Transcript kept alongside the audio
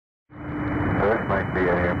590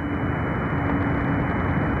 AM.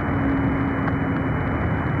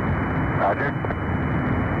 Roger.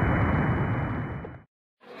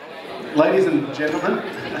 Ladies and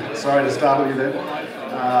gentlemen, sorry to startle you there.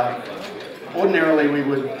 Ordinarily we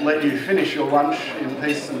would let you finish your lunch in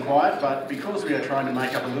peace and quiet, but because we are trying to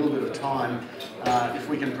make up a little bit of time, if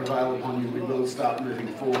we can prevail upon you, we will start moving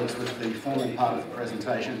forwards with the formal part of the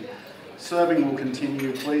presentation. Serving will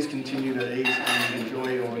continue. Please continue to eat and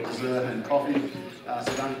enjoy your dessert and coffee,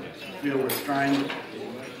 so don't feel restrained.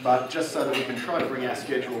 But just so that we can try to bring our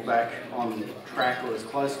schedule back on track or as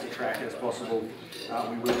close to track as possible,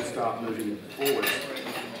 we will start moving forwards.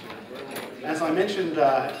 As I mentioned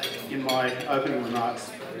in my opening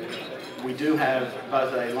remarks, we do have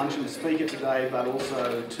both a luncheon speaker today, but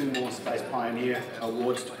also 2 more Space Pioneer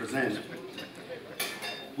Awards to present.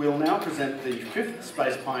 We'll now present the 5th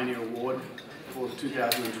Space Pioneer Award for the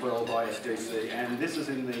 2012 ISDC, and this is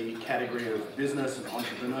in the category of Business and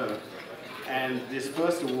Entrepreneur. And this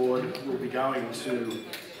first award will be going to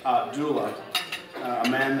Dula, a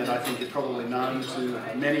man that I think is probably known to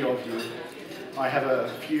many of you. I have a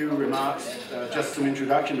few remarks, just some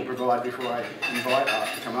introduction to provide before I invite Art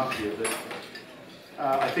to come up here. But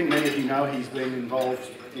I think many of you know he's been involved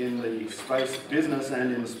in the space business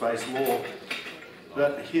and in space law.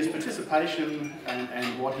 But his participation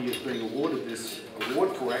and what he is being awarded this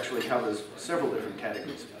award for actually covers several different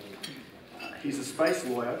categories. He's a space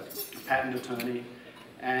lawyer, a patent attorney,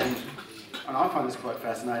 and I find this quite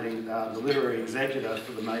fascinating, the literary executor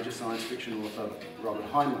for the major science fiction author Robert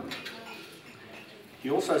Heinlein. He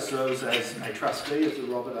also serves as a trustee of the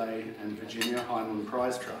Robert A. and Virginia Heinlein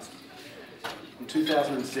Prize Trust. In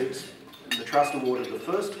 2006, the trust awarded the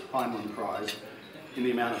first Heinlein Prize in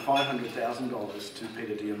the amount of $500,000 to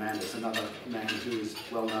Peter Diamandis, another man who is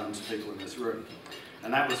well known to people in this room.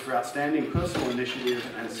 And that was for outstanding personal initiative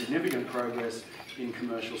and significant progress in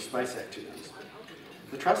commercial space activities.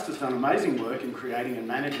 The Trust has done amazing work in creating and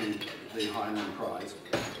managing the Heinlein Prize.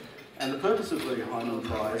 And the purpose of the Heinlein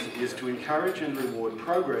Prize is to encourage and reward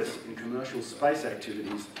progress in commercial space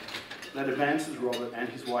activities that advances Robert and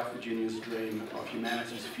his wife Virginia's dream of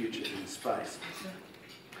humanity's future in space.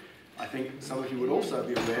 I think some of you would also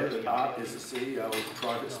be aware that Art is the CEO of the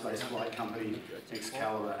private space flight company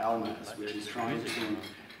Excalibur Almaz, which is trying to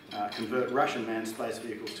convert Russian manned space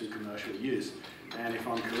vehicles to commercial use. And if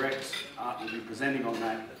I'm correct, Art will be presenting on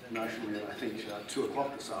that notionally at, I think, 2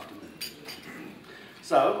 o'clock this afternoon.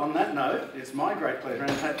 So, on that note, it's my great pleasure,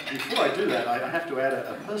 and before I do that, I have to add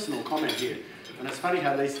a personal comment here. And it's funny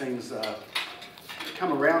how these things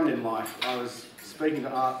come around in life. I was speaking to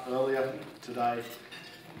Art earlier today.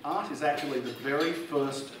 Art is actually the very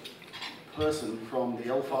first person from the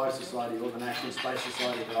L5 Society or the National Space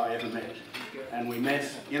Society that I ever met. And we met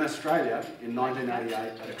in Australia in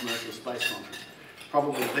 1988 at a commercial space conference.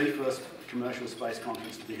 Probably the first commercial space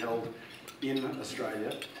conference to be held in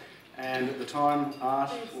Australia. And at the time,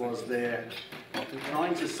 Art was there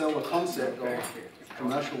trying to sell the concept of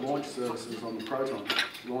commercial launch services on the Proton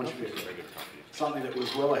launch vehicle. Something that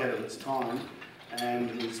was well ahead of its time,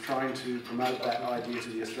 and was trying to promote that idea to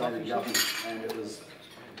the Australian government. And it was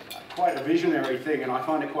quite a visionary thing, and I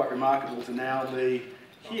find it quite remarkable to now be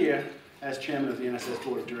here as chairman of the NSS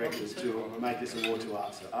Board of Directors to make this award to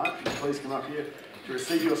Art. So Art, can you please come up here to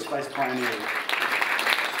receive your Space Pioneer Award.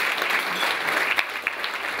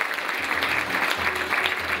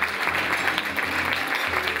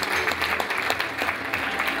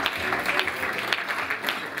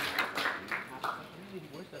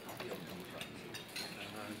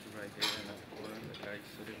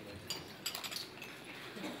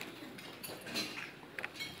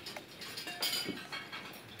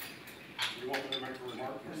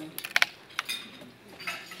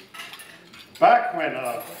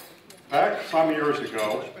 Back some years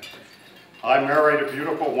ago, I married a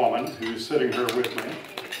beautiful woman who's sitting here with me.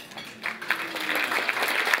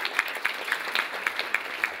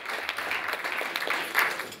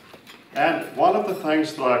 And one of the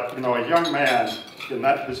things that, a young man in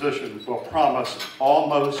that position will promise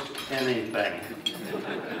almost anything.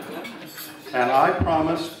 And I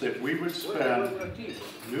promised that we would spend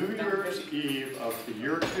New Year's Eve of the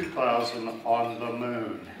year 2000 on the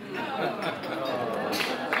moon.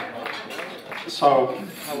 So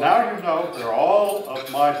now you know where all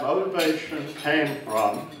of my motivation came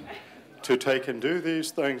from to take and do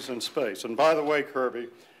these things in space. And by the way, Kirby,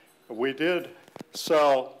 we did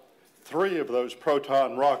sell 3 of those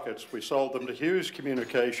Proton rockets. We sold them to Hughes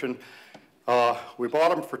Communication. We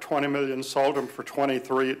bought them for $20 million, sold them for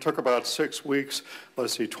 23. It took about 6 weeks.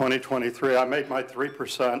 Let's see, 2023. I made my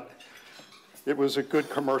 3%. It was a good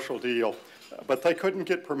commercial deal. but they couldn't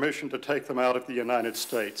get permission to take them out of the United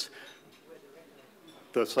States,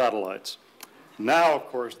 the satellites. Now, of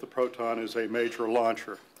course, the Proton is a major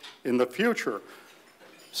launcher. In the future,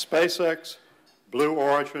 SpaceX, Blue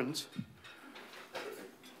Origins,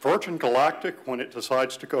 Virgin Galactic, when it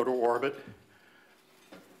decides to go to orbit,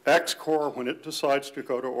 X-Corps, when it decides to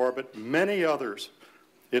go to orbit, many others.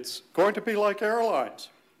 It's going to be like airlines.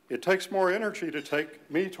 It takes more energy to take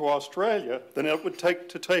me to Australia than it would take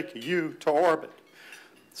to take you to orbit.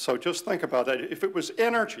 So just think about that. If it was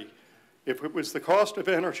energy, if it was the cost of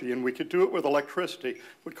energy and we could do it with electricity, it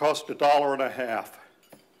would cost $1.50.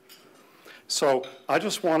 So I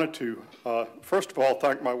just wanted to, first of all,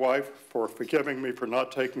 thank my wife for forgiving me for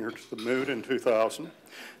not taking her to the moon in 2000,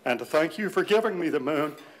 and to thank you for giving me the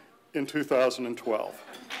moon in 2012.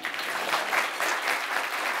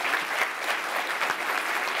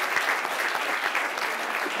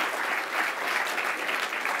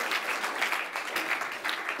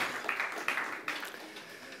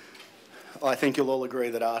 I think you'll all agree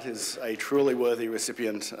that Art is a truly worthy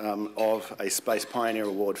recipient of a Space Pioneer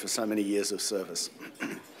Award for so many years of service.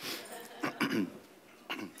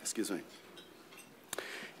 Excuse me.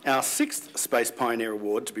 Our 6th Space Pioneer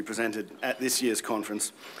Award to be presented at this year's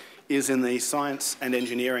conference is in the Science and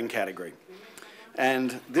Engineering category.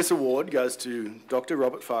 And this award goes to Dr.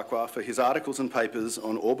 Robert Farquhar for his articles and papers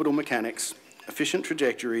on orbital mechanics, efficient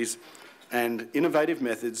trajectories, and innovative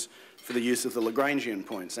methods for the use of the Lagrangian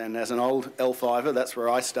points. And as an old L5er, that's where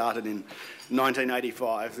I started in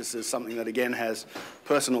 1985. This is something that, again, has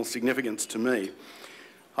personal significance to me.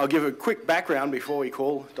 I'll give a quick background before we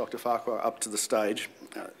call Dr. Farquhar up to the stage.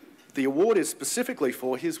 The award is specifically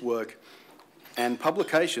for his work and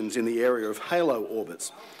publications in the area of halo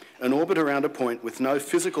orbits, an orbit around a point with no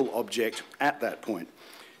physical object at that point,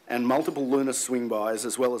 and multiple lunar swing-bys,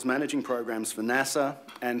 as well as managing programs for NASA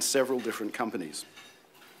and several different companies.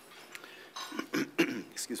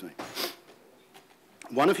 Excuse me.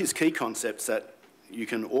 One of his key concepts that you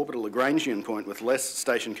can orbit a Lagrangian point with less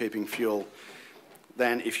station-keeping fuel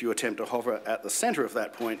than if you attempt to hover at the centre of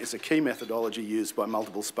that point is a key methodology used by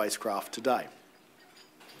multiple spacecraft today.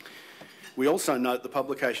 We also note the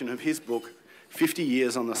publication of his book, 50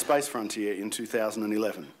 Years on the Space Frontier, in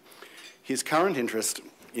 2011. His current interest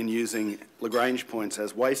in using Lagrange points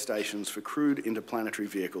as way stations for crewed interplanetary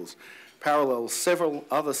vehicles parallels several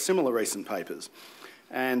other similar recent papers,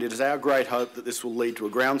 and it is our great hope that this will lead to a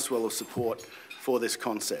groundswell of support for this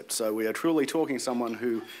concept. So we are truly talking to someone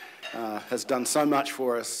who has done so much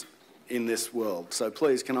for us in this world. So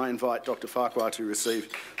please, can I invite Dr. Farquhar to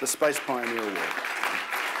receive the Space Pioneer Award.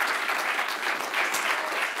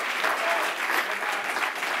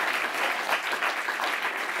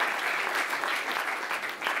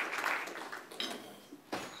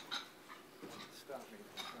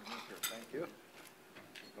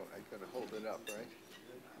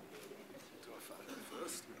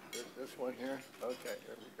 This one here? Okay,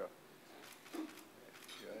 here we go.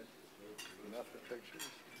 Good. Enough of pictures?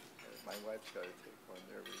 My wife's got to take one.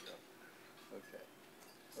 There we go. Okay.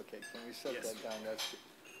 Okay, can we set that down? That's.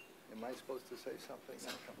 Am I supposed to say something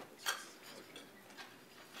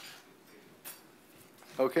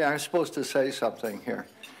now? Okay, I'm supposed to say something here.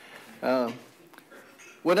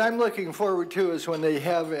 What I'm looking forward to is when they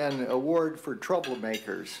have an award for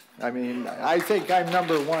troublemakers. I mean, I think I'm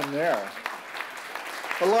 #1 there.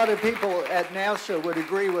 A lot of people at NASA would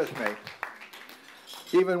agree with me.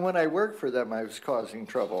 Even when I worked for them, I was causing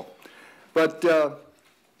trouble. But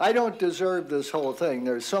I don't deserve this whole thing.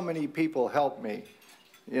 There's so many people help me.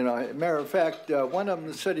 You know, matter of fact, one of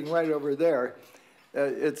them is sitting right over there.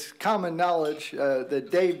 It's common knowledge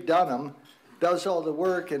that Dave Dunham does all the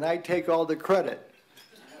work and I take all the credit.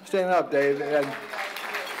 Stand up, Dave. And,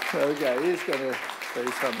 okay, he's going to say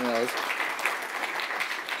something else.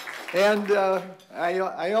 And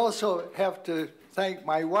I also have to thank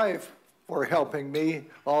my wife for helping me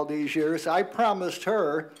all these years. I promised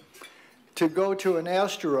her to go to an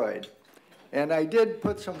asteroid, and I did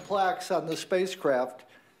put some plaques on the spacecraft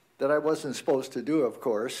that I wasn't supposed to do, of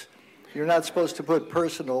course. You're not supposed to put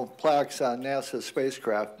personal plaques on NASA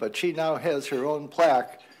spacecraft, but she now has her own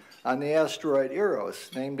plaque on the asteroid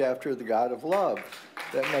Eros, named after the god of love.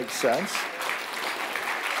 That makes sense.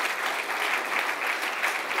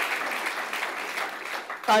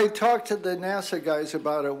 I talked to the NASA guys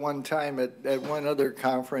about it one time at one other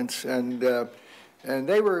conference, and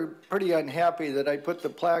they were pretty unhappy that I put the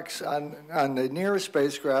plaques on the Near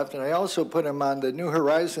spacecraft, and I also put them on the New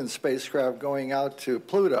Horizons spacecraft going out to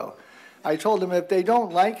Pluto. I told them if they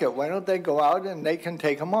don't like it, why don't they go out and they can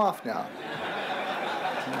take them off now?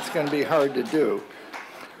 It's going to be hard to do.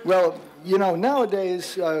 Well, you know,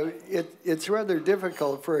 nowadays it's rather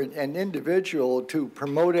difficult for an individual to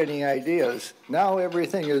promote any ideas. Now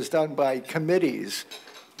everything is done by committees.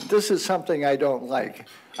 This is something I don't like.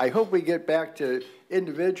 I hope we get back to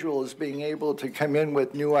individuals being able to come in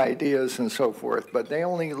with new ideas and so forth, but they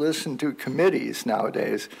only listen to committees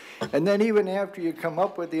nowadays. And then even after you come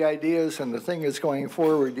up with the ideas and the thing is going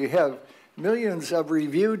forward, you have millions of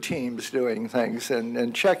review teams doing things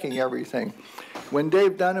and checking everything. When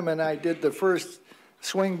Dave Dunham and I did the first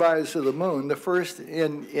swing-bys of the moon, the first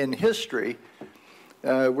in history,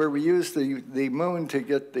 where we used the moon to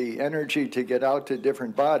get the energy to get out to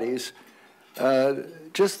different bodies,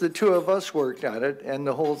 just the two of us worked on it, and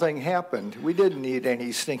the whole thing happened. We didn't need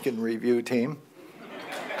any stinking review team.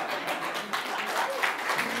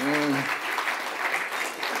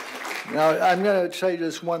 Now, I'm going to say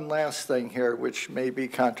just one last thing here, which may be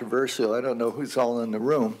controversial. I don't know who's all in the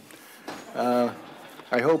room. I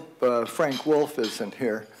hope Frank Wolf isn't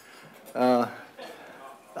here.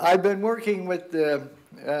 I've been working with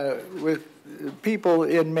people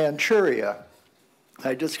in Manchuria.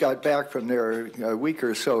 I just got back from there a week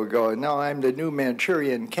or so ago, and now I'm the new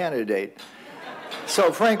Manchurian candidate.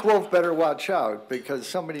 So Frank Wolf better watch out, because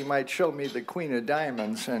somebody might show me the Queen of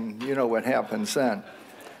Diamonds, and you know what happens then.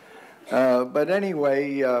 But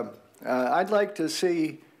anyway, I'd like to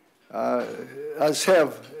see us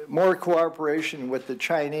have more cooperation with the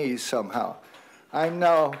Chinese somehow. I'm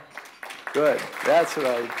now, good, that's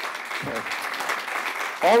what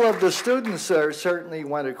all of the students there certainly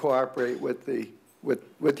want to cooperate with the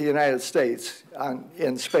United States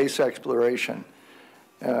in space exploration.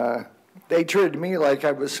 They treated me like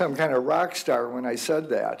I was some kind of rock star when I said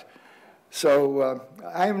that. So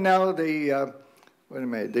I'm now the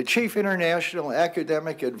Chief International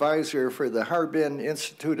Academic Advisor for the Harbin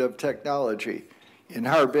Institute of Technology in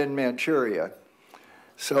Harbin, Manchuria.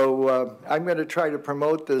 So I'm going to try to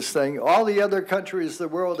promote this thing. All the other countries of the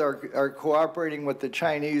world are cooperating with the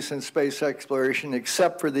Chinese in space exploration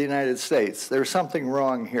except for the United States. There's something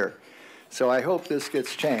wrong here. So I hope this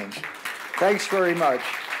gets changed. Thanks very much.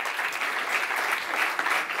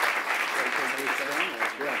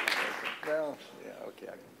 Well, yeah,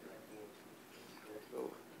 okay.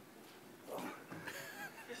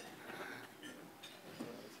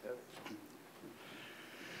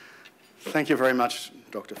 Thank you very much,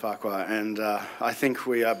 Dr. Farquhar, and I think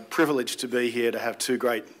we are privileged to be here to have two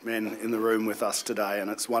great men in the room with us today, and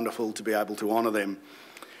it's wonderful to be able to honour them.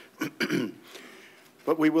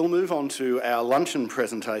 But we will move on to our luncheon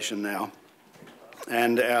presentation now,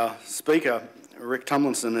 and our speaker, Rick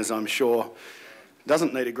Tumlinson, as I'm sure,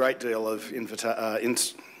 doesn't need a great deal of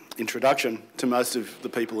introduction to most of the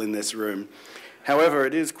people in this room. However,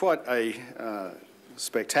 it is quite a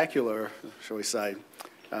spectacular, shall we say,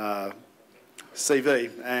 CV,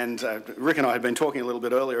 and Rick and I had been talking a little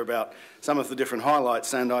bit earlier about some of the different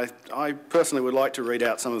highlights, and I personally would like to read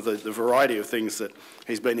out some of the variety of things that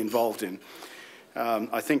he's been involved in.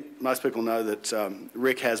 I think most people know that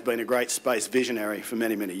Rick has been a great space visionary for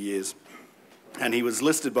many, many years, and he was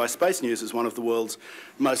listed by Space News as one of the world's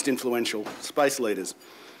most influential space leaders.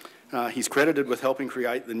 He's credited with helping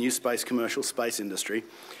create the NewSpace commercial space industry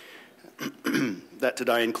that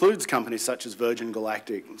today includes companies such as Virgin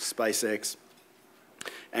Galactic, SpaceX,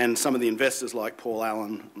 and some of the investors like Paul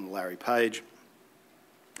Allen and Larry Page.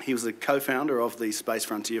 He was the co-founder of the Space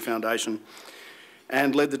Frontier Foundation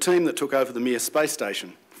and led the team that took over the Mir space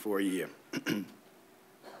station for a year.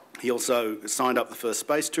 He also signed up the first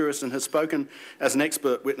space tourist and has spoken as an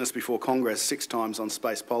expert witness before Congress 6 times on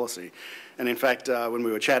space policy. And in fact, when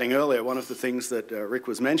we were chatting earlier, one of the things that Rick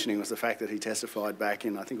was mentioning was the fact that he testified back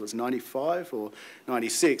in, I think it was 95 or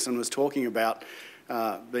 96, and was talking about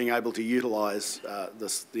being able to utilise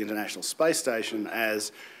the International Space Station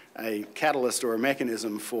as a catalyst or a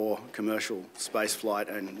mechanism for commercial space flight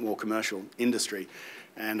and more commercial industry.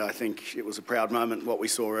 And I think it was a proud moment, what we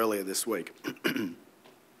saw earlier this week.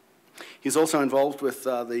 He's also involved with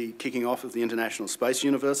the kicking off of the International Space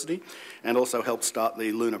University and also helped start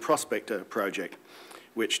the Lunar Prospector project,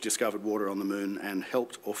 which discovered water on the moon and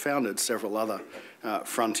helped or founded several other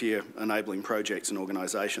frontier-enabling projects and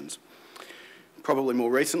organisations. Probably more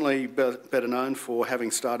recently, better known for having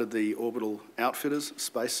started the Orbital Outfitters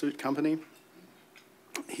spacesuit company.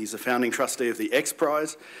 He's a founding trustee of the X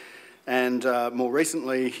Prize, and more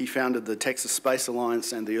recently he founded the Texas Space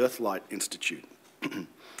Alliance and the Earthlight Institute.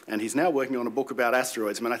 And he's now working on a book about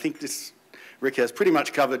asteroids. I mean, I think Rick has pretty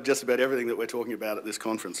much covered just about everything that we're talking about at this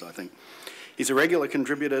conference, I think. He's a regular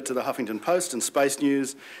contributor to the Huffington Post and Space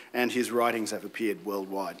News, and his writings have appeared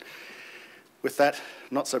worldwide. With that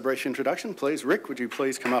not so brief introduction, please, Rick, would you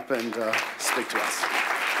please come up and speak to us?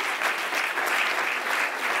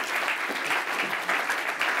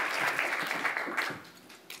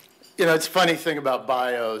 You know, it's a funny thing about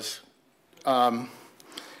bios.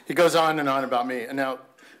 He goes on and on about me. And now,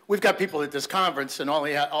 we've got people at this conference, and all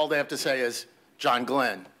they have to say is John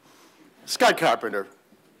Glenn, Scott Carpenter,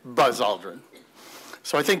 Buzz Aldrin.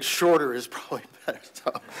 So I think shorter is probably better,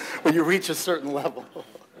 so when you reach a certain level.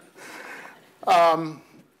 It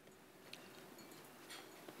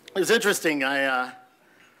was interesting. I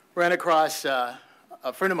ran across a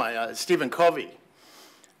friend of mine, Stephen Covey,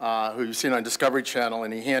 who you've seen on Discovery Channel,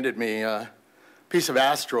 and he handed me a piece of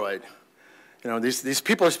asteroid. You know, these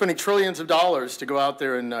people are spending trillions of dollars to go out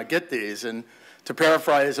there and get these. And to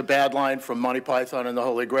paraphrase a bad line from Monty Python and the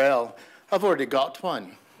Holy Grail, I've already got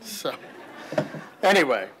one. So,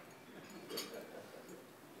 anyway,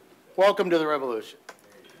 welcome to the revolution.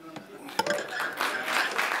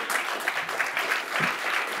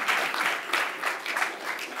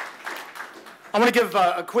 I want to give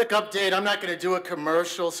a quick update. I'm not going to do a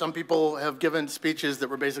commercial. Some people have given speeches that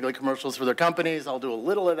were basically commercials for their companies. I'll do a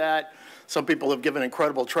little of that. Some people have given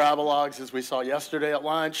incredible travelogues, as we saw yesterday at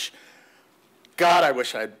lunch. God, I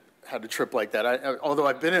wish I'd had a trip like that. Although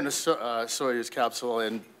I've been in a Soyuz capsule,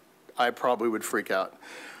 and I probably would freak out.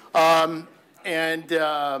 And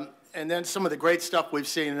then some of the great stuff we've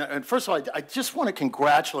seen. And first of all, I just want to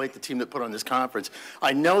congratulate the team that put on this conference.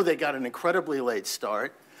 I know they got an incredibly late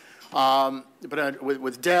start. But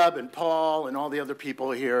with Deb and Paul and all the other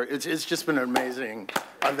people here, it's just been an amazing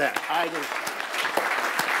event.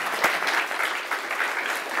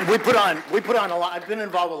 We put on a lot. I've been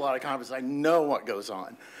involved with a lot of conferences. I know what goes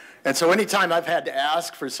on. And so anytime I've had to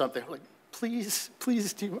ask for something, like, please,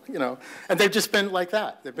 do, you know, and they've just been like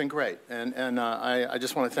that. They've been great. And I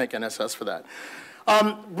just want to thank NSS for that.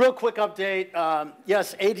 Real quick update.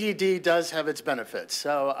 Yes, ADD does have its benefits.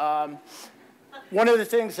 So one of the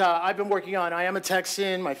things I've been working on, I am a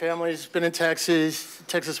Texan. My family's been in Texas,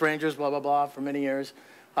 Texas Rangers, blah, blah, blah, for many years.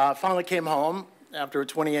 Finally came home after a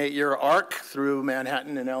 28-year arc through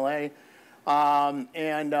Manhattan and LA.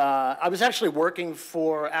 I was actually working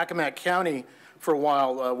for Accomack County for a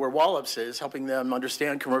while, where Wallops is, helping them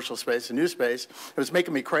understand commercial space and NewSpace. It was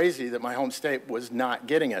making me crazy that my home state was not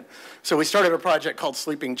getting it. So we started a project called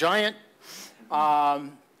Sleeping Giant.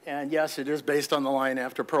 And yes, it is based on the line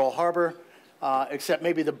after Pearl Harbor, except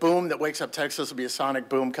maybe the boom that wakes up Texas will be a sonic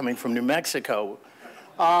boom coming from New Mexico.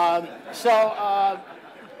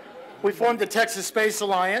 We formed the Texas Space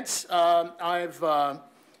Alliance.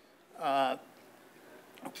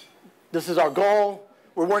 This is our goal.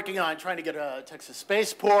 We're working on trying to get a Texas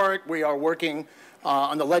spaceport. We are working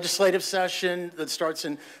on the legislative session that starts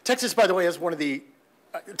in Texas. By the way, is one of the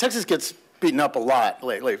Texas gets beaten up a lot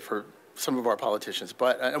lately for some of our politicians,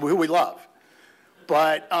 but who we love.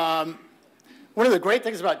 But one of the great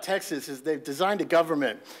things about Texas is they've designed a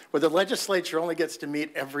government where the legislature only gets to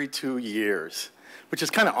meet every 2 years, which is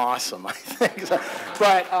kind of awesome, I think.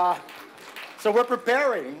 So we're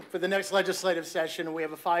preparing for the next legislative session. We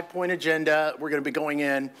have a 5-point agenda. We're going to be going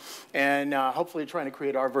in and hopefully trying to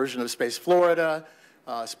create our version of Space Florida,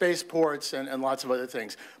 spaceports, and lots of other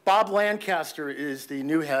things. Bob Lancaster is the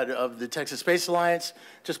new head of the Texas Space Alliance,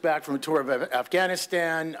 just back from a tour of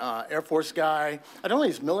Afghanistan, Air Force guy. I don't know,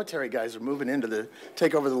 these military guys are moving in to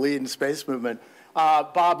take over the lead in the space movement.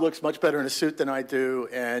 Bob looks much better in a suit than I do,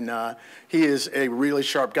 and he is a really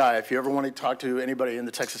sharp guy. If you ever want to talk to anybody in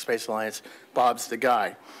the Texas Space Alliance, Bob's the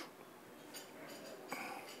guy.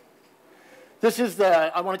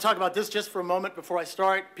 I want to talk about this just for a moment before I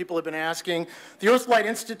start. People have been asking. The Earthlight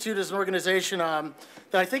Institute is an organization that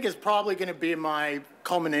I think is probably going to be my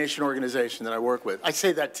culmination organization that I work with. I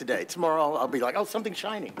say that today. Tomorrow I'll be like, oh, something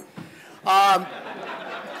shiny. But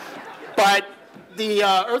the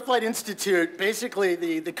Earthlight Institute, basically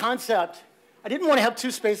the concept, I didn't want to have too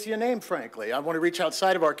spacey a name, frankly. I want to reach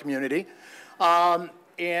outside of our community. We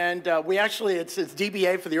actually, it's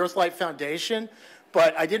DBA for the Earthlight Foundation,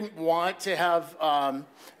 but I didn't want to have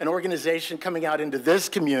an organization coming out into this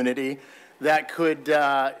community that could,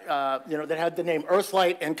 that had the name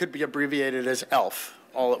Earthlight and could be abbreviated as ELF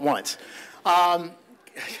all at once.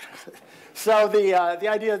 So the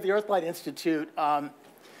idea of the Earthlight Institute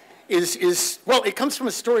well, it comes from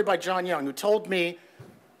a story by John Young, who told me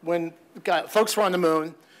when folks were on the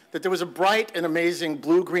moon that there was a bright and amazing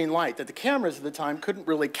blue-green light that the cameras at the time couldn't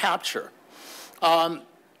really capture.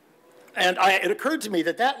 It occurred to me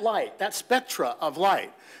that light, that spectra of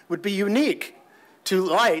light, would be unique to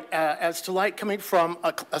light as to light coming from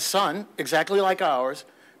a sun, exactly like ours,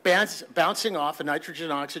 bouncing off a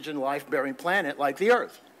nitrogen-oxygen life-bearing planet like the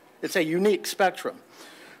Earth. It's a unique spectrum.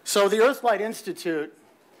 So the Earthlight Institute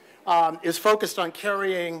is focused on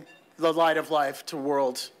carrying the light of life to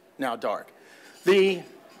worlds now dark.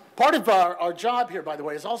 Part of our job here, by the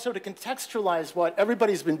way, is also to contextualize what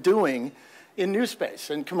everybody's been doing in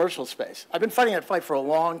NewSpace and commercial space. I've been fighting that fight for a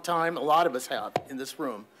long time. A lot of us have in this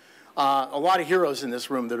room. A lot of heroes in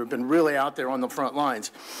this room that have been really out there on the front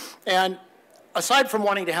lines. And aside from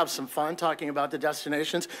wanting to have some fun talking about the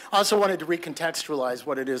destinations, I also wanted to recontextualize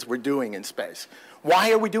what it is we're doing in space.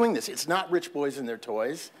 Why are we doing this? It's not rich boys and their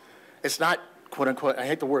toys. It's not, quote unquote, I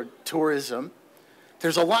hate the word tourism.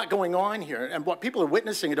 There's a lot going on here, and what people are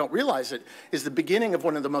witnessing and don't realize it is the beginning of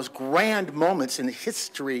one of the most grand moments in the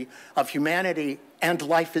history of humanity and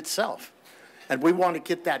life itself. And we want to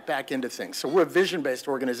get that back into things. So we're a vision-based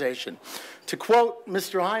organization. To quote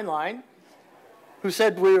Mr. Heinlein, who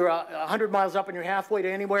said we're 100 miles up and you're halfway to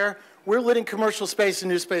anywhere, we're letting commercial space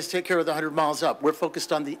and NewSpace take care of the 100 miles up. We're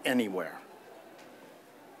focused on the anywhere.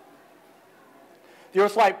 The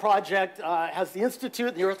Earthlight project has the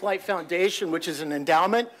Institute, the Earthlight Foundation, which is an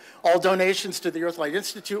endowment. All donations to the Earthlight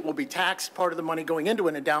Institute will be taxed, part of the money going into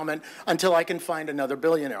an endowment, until I can find another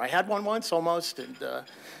billionaire. I had one once, almost, and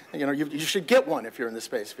you know, you should get one if you're in the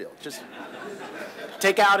space field. Just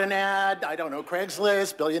take out an ad, I don't know,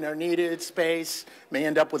 Craigslist, billionaire needed, space, may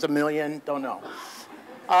end up with $1 million, don't know.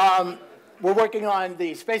 We're working on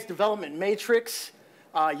the Space Development Matrix.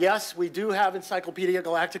 Yes, we do have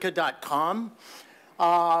encyclopediagalactica.com.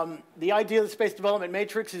 The idea of the Space Development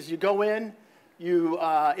Matrix is you go in,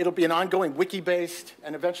 it'll be an ongoing wiki-based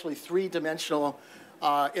and eventually three-dimensional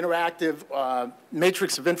interactive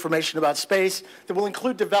matrix of information about space that will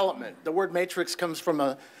include development. The word matrix comes from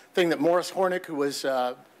a thing that Morris Hornick, who was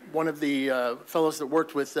one of the fellows that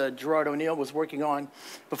worked with Gerard O'Neill, was working on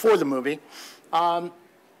before the movie. And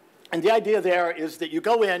the idea there is that you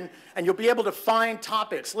go in and you'll be able to find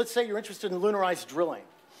topics. Let's say you're interested in lunarized drilling.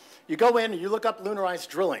 You go in and you look up lunarized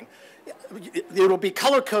drilling. It'll be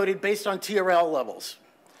color-coded based on TRL levels.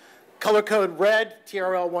 Color code red,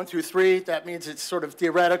 TRL 1 through 3, that means it's sort of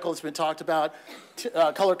theoretical, it's been talked about.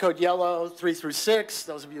 Color code yellow, 3 through 6,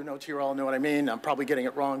 those of you who know TRL know what I mean. I'm probably getting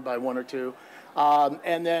it wrong by 1 or 2.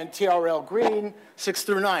 And then TRL green, 6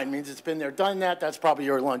 through 9, means it's been there, done that. That's probably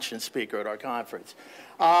your luncheon speaker at our conference.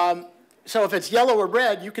 So if it's yellow or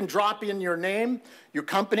red, you can drop in your name, your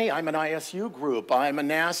company. I'm an ISU group. I'm a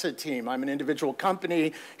NASA team. I'm an individual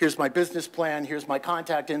company. Here's my business plan. Here's my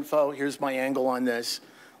contact info. Here's my angle on this.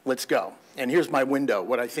 Let's go. And here's my window,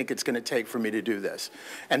 what I think it's going to take for me to do this.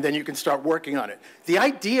 And then you can start working on it. The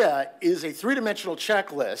idea is a three-dimensional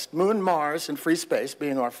checklist, Moon, Mars, and free space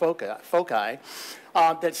being our foci,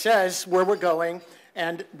 that says where we're going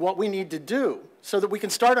and what we need to do so that we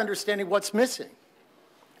can start understanding what's missing.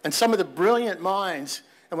 And some of the brilliant minds,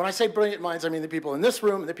 and when I say brilliant minds, I mean the people in this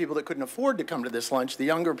room and the people that couldn't afford to come to this lunch, the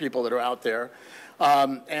younger people that are out there,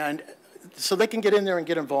 and so they can get in there and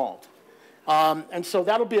get involved. And so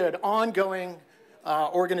that'll be an ongoing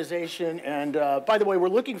organization. And by the way, we're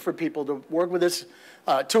looking for people to work with us.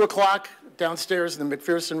 2 o'clock downstairs in the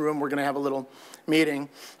McPherson room, we're going to have a little meeting.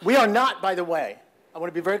 We are not, by the way, I want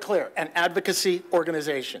to be very clear, an advocacy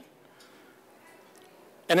organization.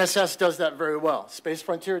 NSS does that very well. Space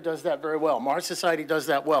Frontier does that very well. Mars Society does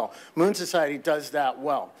that well. Moon Society does that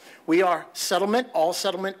well. We are settlement all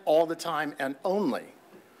the time and only.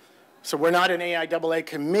 So we're not an AIAA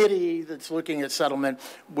committee that's looking at settlement.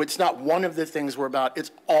 It's not one of the things we're about.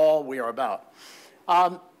 It's all we are about.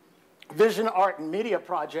 Vision, Art, and Media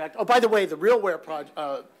Project. Oh, by the way, the RealWare project,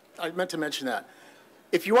 I meant to mention that.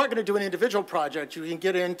 If you aren't going to do an individual project, you can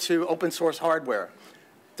get into open source hardware.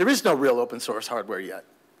 There is no real open source hardware yet.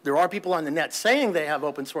 There are people on the net saying they have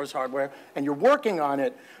open source hardware, and you're working on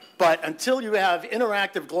it. But until you have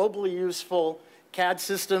interactive, globally useful CAD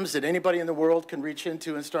systems that anybody in the world can reach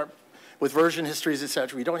into and start with version histories, et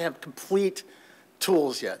cetera, we don't have complete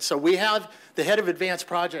tools yet. So we have the head of advanced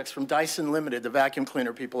projects from Dyson Limited, the vacuum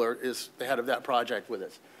cleaner people is the head of that project with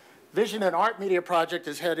us. Vision and Art Media Project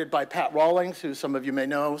is headed by Pat Rawlings, who some of you may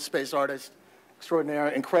know, space artist extraordinaire,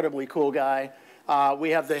 incredibly cool guy. We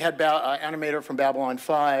have the head animator from Babylon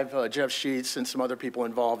 5, Jeff Sheets, and some other people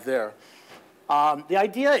involved there. The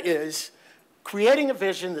idea is creating a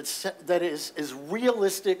vision that is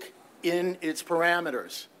realistic in its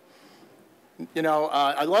parameters. You know,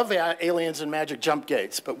 I love aliens and magic jump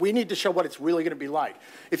gates, but we need to show what it's really going to be like.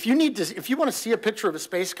 If you want to see a picture of a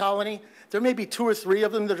space colony, there may be 2 or 3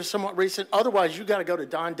 of them that are somewhat recent. Otherwise, you got to go to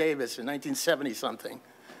Don Davis in 1970-something.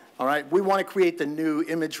 All right, we want to create the new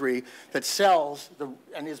imagery that sells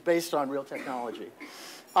and is based on real technology.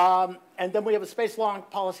 And then we have a Space Law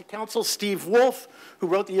Policy Council. Steve Wolf, who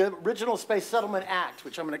wrote the original Space Settlement Act,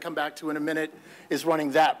 which I'm going to come back to in a minute, is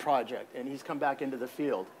running that project, and he's come back into the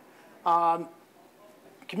field.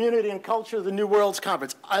 Community and Culture, the New Worlds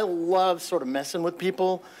Conference. I love sort of messing with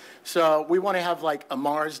people. So we want to have like a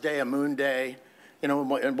Mars Day, a Moon Day, you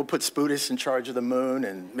know, and we'll put Sputus in charge of the moon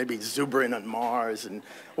and maybe Zubrin on Mars, and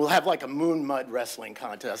we'll have like a moon mud wrestling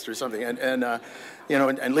contest or something. You know,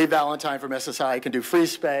 and Lee Valentine from SSI can do free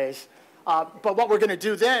space. But what we're going to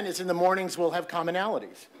do then is in the mornings we'll have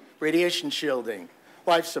commonalities, radiation shielding,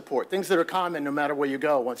 life support, things that are common no matter where you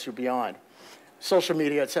go once you're beyond. Social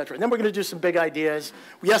media, et cetera. And then we're going to do some big ideas.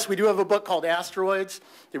 Yes, we do have a book called Asteroids.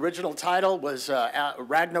 The original title was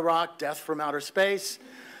Ragnarok, Death from Outer Space,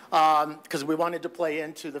 because we wanted to play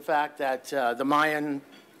into the fact that the Mayan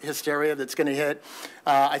hysteria that's going to hit,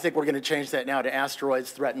 I think we're going to change that now to Asteroids,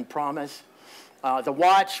 Threat and Promise. The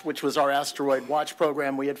Watch, which was our asteroid watch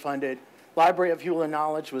program we had funded. Library of Hewlett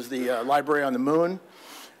Knowledge was the library on the moon.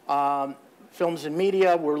 Films and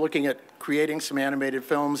media, we're looking at creating some animated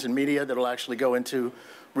films and media that'll actually go into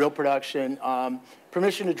real production.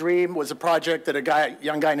 Permission to Dream was a project that a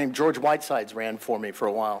young guy named George Whitesides ran for me for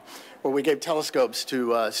a while, where we gave telescopes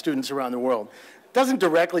to students around the world. Doesn't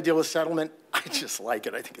directly deal with settlement. I just like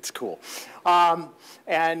it. I think it's cool.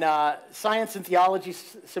 Science and Theology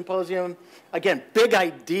Symposium, again, big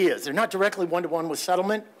ideas. They're not directly one-to-one with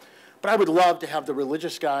settlement, but I would love to have the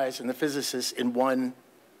religious guys and the physicists in one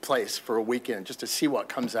place for a weekend just to see what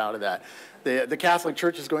comes out of that. The Catholic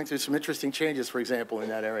Church is going through some interesting changes, for example, in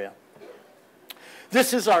that area.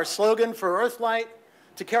 This is our slogan for Earthlight: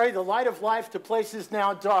 to carry the light of life to places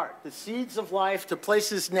now dark, the seeds of life to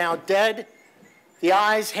places now dead, the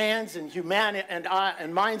eyes, hands, and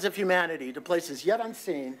minds of humanity to places yet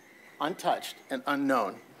unseen, untouched, and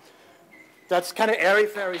unknown. That's kind of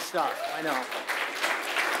airy-fairy stuff, I know.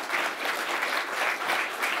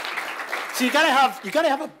 So you gotta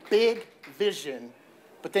have a big vision,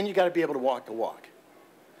 but then you gotta be able to walk the walk.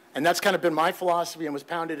 And that's kind of been my philosophy and was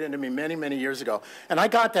pounded into me many, many years ago. And I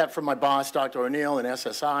got that from my boss, Dr. O'Neill, and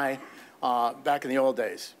SSI back in the old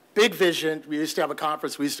days. Big vision. We used to have a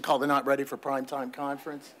conference we used to call the Not Ready for Primetime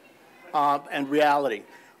Conference, and reality.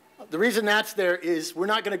 The reason that's there is we're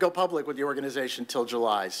not going to go public with the organization till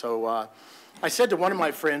July. So I said to one of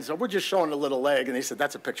my friends, oh, we're just showing a little leg. And he said,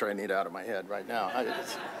 that's a picture I need out of my head right now.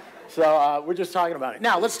 So we're just talking about it.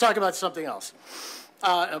 Now, let's talk about something else,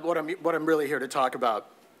 what I'm really here to talk about.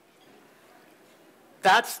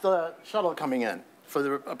 That's the shuttle coming in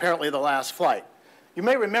for apparently the last flight. You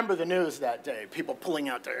may remember the news that day, people pulling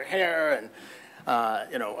out their hair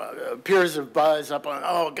and, peers of buzz up on,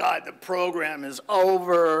 oh, God, the program is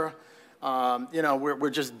over. We're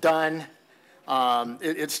just done.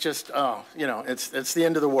 It's just, it's the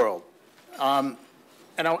end of the world. And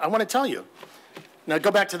I want to tell you, now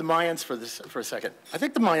go back to the Mayans for a second. I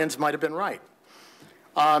think the Mayans might have been right.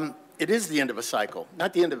 It is the end of a cycle,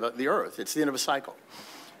 not the end of the Earth. It's the end of a cycle.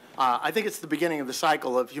 I think it's the beginning of the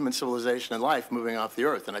cycle of human civilization and life moving off the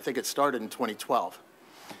Earth, and I think it started in 2012.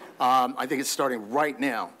 I think it's starting right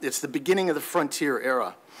now. It's the beginning of the frontier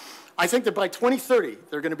era. I think that by 2030,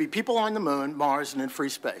 there are going to be people on the moon, Mars, and in free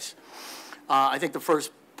space. I think the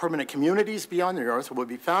first permanent communities beyond the Earth will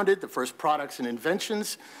be founded. The first products and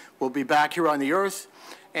inventions will be back here on the Earth.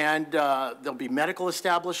 And there'll be medical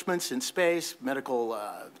establishments in space, medical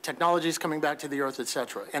technologies coming back to the Earth, et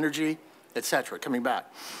cetera, energy, et cetera, coming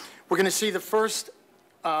back. We're going to see the first,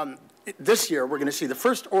 this year, we're going to see the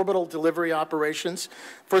first orbital delivery operations.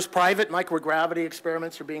 First private microgravity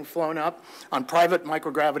experiments are being flown up on private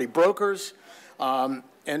microgravity brokers. And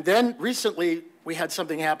then recently, we had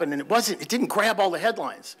something happen, and it didn't grab all the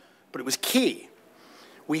headlines, but it was key.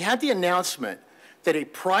 We had the announcement that a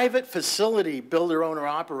private facility builder, owner,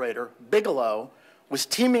 operator, Bigelow, was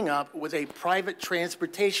teaming up with a private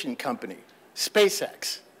transportation company,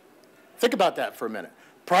 SpaceX. Think about that for a minute.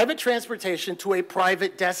 Private transportation to a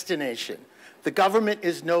private destination. The government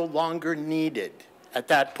is no longer needed at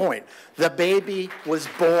that point. The baby was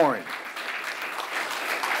born.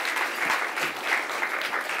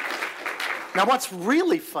 Now, what's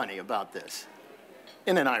really funny about this,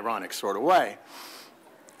 in an ironic sort of way,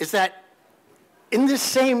 is that in this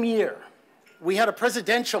same year, we had a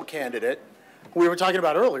presidential candidate we were talking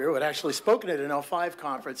about earlier who had actually spoken at an 05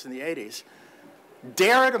 conference in the 80s,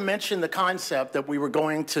 dare to mention the concept that we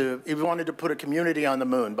wanted to put a community on the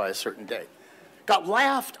moon by a certain date. Got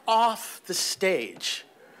laughed off the stage.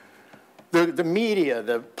 The media,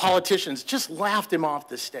 the politicians just laughed him off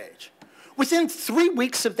the stage. Within 3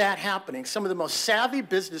 weeks of that happening, some of the most savvy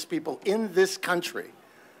business people in this country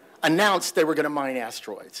announced they were going to mine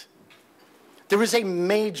asteroids. There is a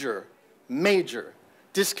major, major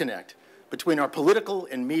disconnect between our political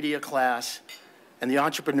and media class and the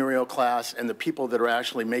entrepreneurial class and the people that are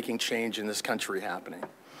actually making change in this country happening.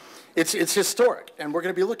 It's historic, and we're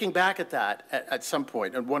going to be looking back at that at some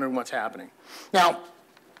point and wondering what's happening. Now,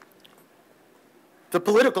 the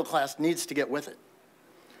political class needs to get with it.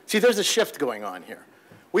 See, there's a shift going on here.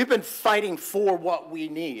 We've been fighting for what we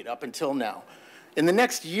need up until now. In the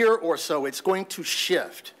next year or so, it's going to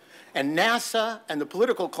shift, and NASA and the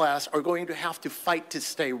political class are going to have to fight to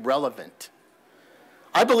stay relevant.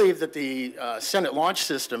 I believe that the Senate launch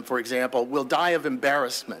system, for example, will die of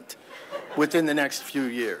embarrassment within the next few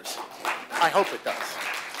years. I hope it does.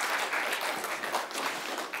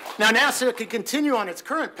 Now, NASA can continue on its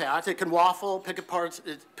current path. It can waffle,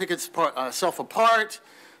 pick itself apart,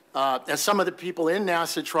 as some of the people in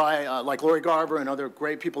NASA try, like Lori Garver and other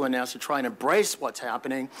great people in NASA, try and embrace what's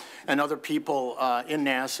happening, and other people in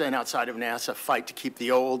NASA and outside of NASA fight to keep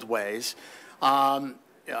the old ways.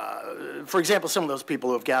 For example, some of those people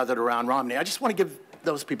who have gathered around Romney, I just want to give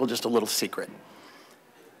those people just a little secret.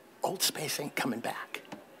 Old space ain't coming back.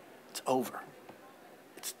 It's over.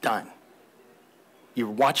 It's done. You're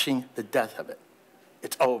watching the death of it.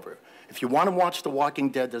 It's over. If you want to watch The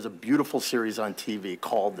Walking Dead, there's a beautiful series on TV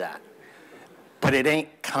called that. But it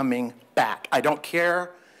ain't coming back. I don't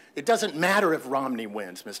care. It doesn't matter if Romney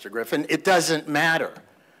wins, Mr. Griffin. It doesn't matter.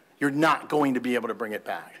 You're not going to be able to bring it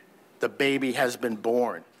back. The baby has been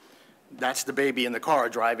born. That's the baby in the car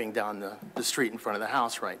driving down the street in front of the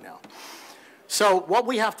house right now. So what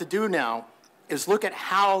we have to do now is look at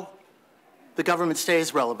how the government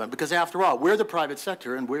stays relevant, because after all, we're the private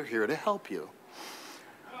sector and we're here to help you.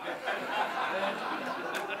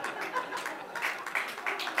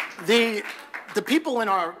 The people in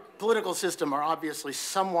our political system are obviously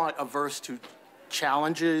somewhat averse to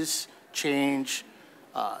challenges, change,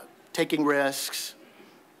 taking risks,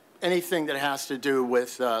 anything that has to do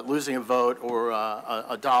with losing a vote or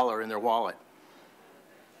a dollar in their wallet.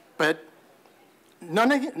 But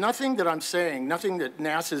nothing that I'm saying, nothing that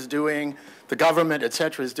NASA is doing, the government, et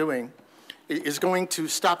cetera, is doing, is going to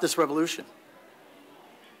stop this revolution.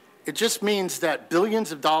 It just means that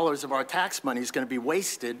billions of dollars of our tax money is going to be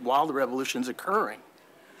wasted while the revolution's occurring,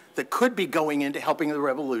 that could be going into helping the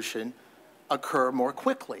revolution occur more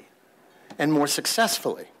quickly and more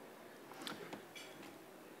successfully.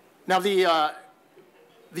 Now, the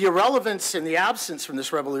irrelevance and the absence from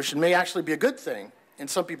this revolution may actually be a good thing in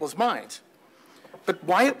some people's minds. But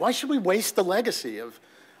why should we waste the legacy of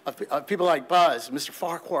people like Buzz, Mr.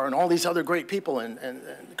 Farquhar, and all these other great people, and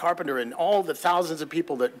Carpenter, and all the thousands of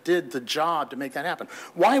people that did the job to make that happen?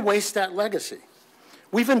 Why waste that legacy?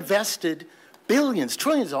 We've invested billions,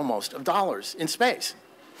 trillions almost, of dollars in space.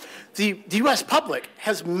 The US public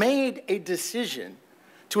has made a decision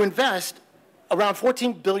to invest around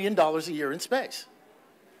 $14 billion a year in space.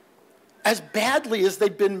 As badly as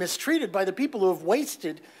they've been mistreated by the people who have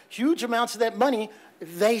wasted huge amounts of that money,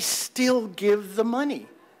 they still give the money.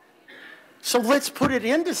 So let's put it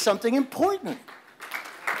into something important.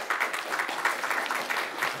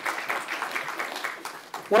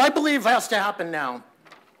 What I believe has to happen now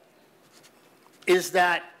is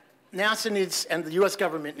that NASA needs, and the US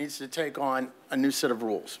government needs to take on a new set of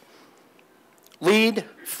rules. Lead,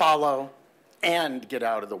 follow, and get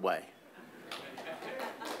out of the way.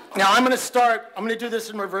 Now, I'm going to do this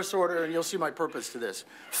in reverse order, and you'll see my purpose to this.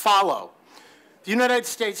 Follow. The United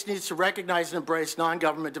States needs to recognize and embrace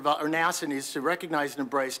non-government or NASA needs to recognize and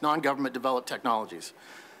embrace non-government developed technologies.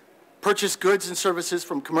 Purchase goods and services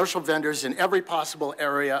from commercial vendors in every possible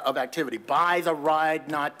area of activity. Buy the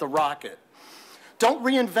ride, not the rocket. Don't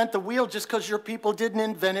reinvent the wheel just because your people didn't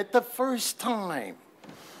invent it the first time.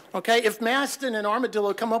 Okay, if Maston and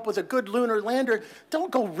Armadillo come up with a good lunar lander,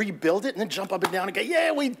 don't go rebuild it and then jump up and down and go,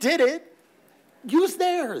 yeah, we did it. Use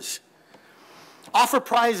theirs. Offer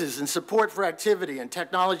prizes and support for activity and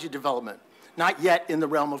technology development, not yet in the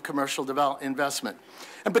realm of commercial investment.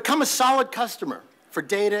 And become a solid customer for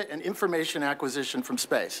data and information acquisition from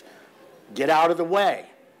space. Get out of the way.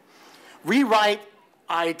 Rewrite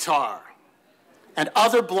ITAR and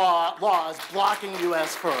other laws blocking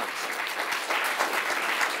US firms.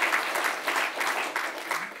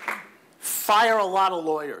 Fire a lot of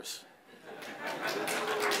lawyers.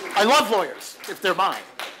 I love lawyers, if they're mine.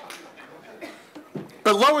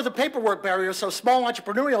 But lower the paperwork barrier so small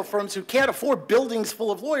entrepreneurial firms who can't afford buildings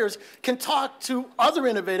full of lawyers can talk to other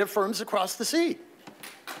innovative firms across the sea.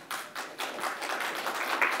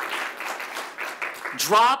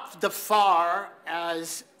 Drop the FAR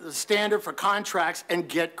as the standard for contracts and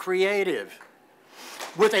get creative.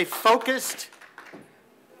 With a focus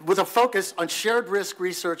on shared risk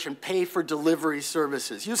research and pay for delivery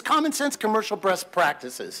services. Use common sense commercial best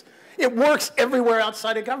practices. It works everywhere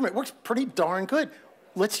outside of government. It works pretty darn good.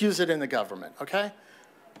 Let's use it in the government, okay?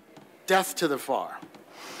 Death to the FAR.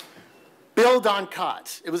 Build on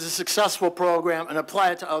COTS. It was a successful program, and apply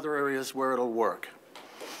it to other areas where it'll work.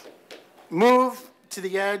 Move to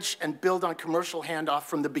the edge and build on commercial handoff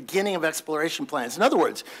from the beginning of exploration plans. In other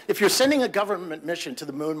words, if you're sending a government mission to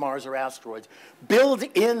the moon, Mars, or asteroids, build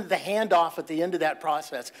in the handoff at the end of that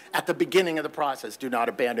process, at the beginning of the process. Do not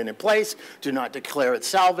abandon in place. Do not declare it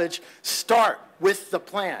salvage. Start with the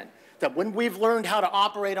plan. That when we've learned how to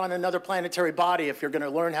operate on another planetary body, if you're going to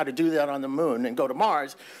learn how to do that on the moon and go to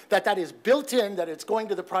Mars, that is built in, that it's going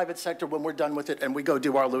to the private sector when we're done with it and we go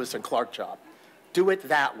do our Lewis and Clark job. Do it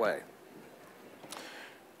that way.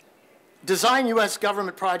 Design U.S.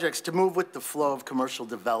 government projects to move with the flow of commercial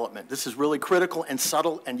development. This is really critical and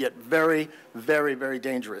subtle and yet very, very, very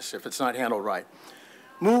dangerous if it's not handled right.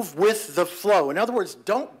 Move with the flow. In other words,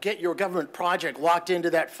 don't get your government project locked into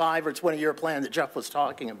that 5 or 20-year plan that Jeff was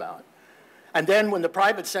talking about. And then when the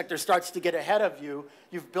private sector starts to get ahead of you,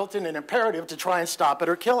 you've built in an imperative to try and stop it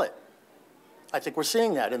or kill it. I think we're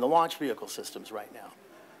seeing that in the launch vehicle systems right now.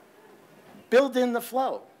 Build in the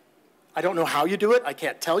flow. I don't know how you do it. I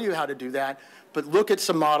can't tell you how to do that. But look at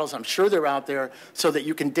some models. I'm sure they're out there so that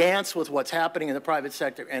you can dance with what's happening in the private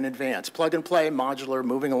sector and advance. Plug and play, modular,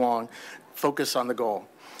 moving along. Focus on the goal.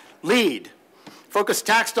 Lead. Focus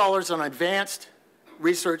tax dollars on advanced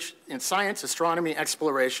research in science, astronomy,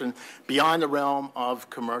 exploration beyond the realm of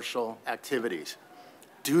commercial activities.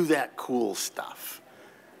 Do that cool stuff.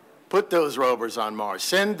 Put those rovers on Mars.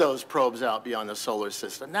 Send those probes out beyond the solar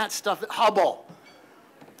system. That stuff, Hubble.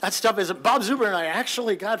 That stuff is, Bob Zuber and I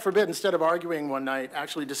actually, God forbid, instead of arguing one night,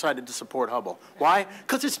 actually decided to support Hubble. Why?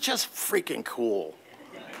 Because it's just freaking cool.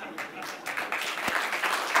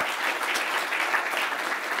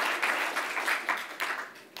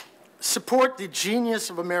 Support the genius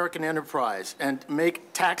of American enterprise and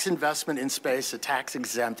make tax investment in space a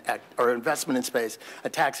tax-exempt, or investment in space a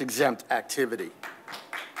tax-exempt activity.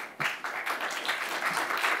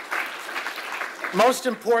 Most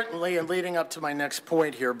importantly, and leading up to my next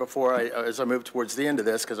point here before as I move towards the end of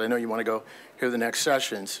this, because I know you want to go hear the next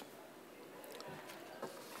sessions,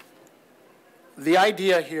 the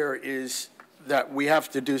idea here is that we have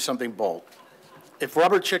to do something bold. If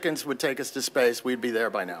rubber chickens would take us to space, we'd be there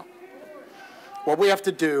by now. What we have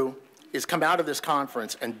to do is come out of this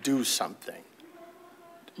conference and do something,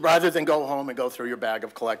 rather than go home and go through your bag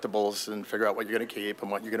of collectibles and figure out what you're going to keep and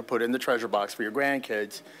what you're going to put in the treasure box for your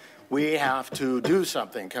grandkids. We have to do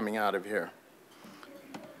something coming out of here.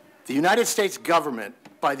 The United States government,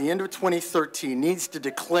 by the end of 2013, needs to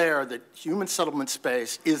declare that human settlement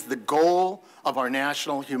space is the goal of our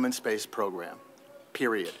national human space program,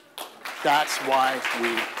 period. That's why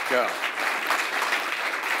we go.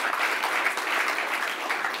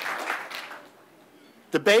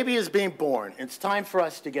 The baby is being born. It's time for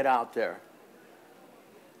us to get out there.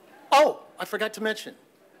 Oh, I forgot to mention,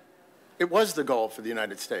 it was the goal for the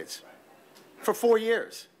United States for 4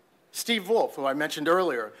 years. Steve Wolf, who I mentioned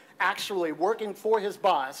earlier, actually working for his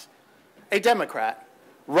boss, a Democrat,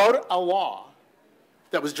 wrote a law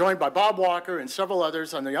that was joined by Bob Walker and several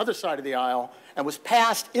others on the other side of the aisle and was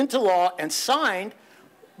passed into law and signed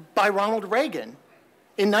by Ronald Reagan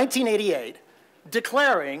in 1988,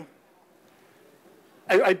 declaring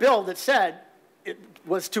a bill that said it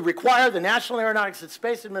was to require the National Aeronautics and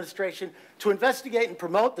Space Administration to investigate and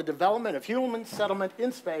promote the development of human settlement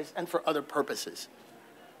in space and for other purposes.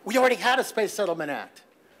 We already had a Space Settlement Act.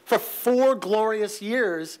 For 4 glorious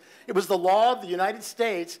years, it was the law of the United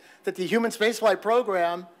States that the human spaceflight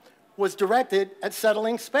program was directed at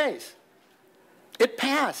settling space. It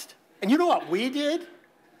passed. And you know what we did?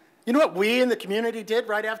 You know what we in the community did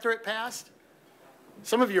right after it passed?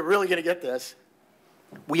 Some of you are really going to get this.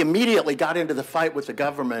 We immediately got into the fight with the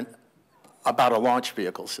government about a launch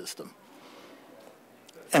vehicle system.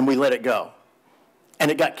 And we let it go.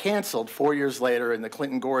 And it got canceled 4 years later in the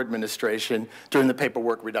Clinton-Gore administration during the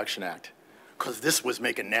Paperwork Reduction Act, because this was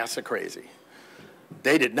making NASA crazy.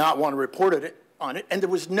 They did not want to report on it, and there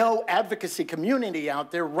was no advocacy community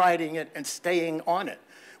out there writing it and staying on it.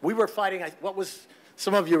 We were fighting, what was,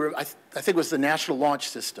 some of you, I think it was the National Launch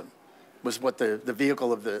System, was what the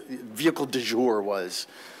vehicle du jour was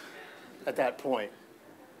at that point.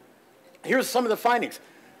 Here's some of the findings.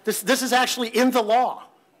 This is actually in the law.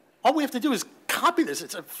 All we have to do is copy this.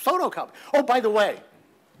 It's a photocopy. Oh, by the way,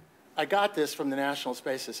 I got this from the National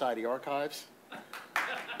Space Society archives.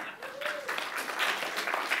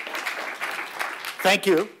 Thank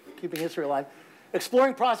you, keeping history alive.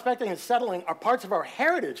 Exploring, prospecting, and settling are parts of our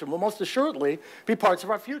heritage and will most assuredly be parts of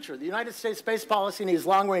our future. The United States space policy needs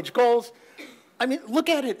long-range goals. I mean, look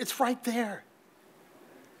at it. It's right there.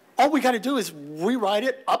 All we got to do is rewrite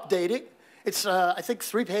it, update it. It's, I think,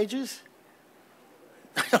 3 pages.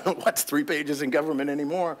 I don't know what's 3 pages in government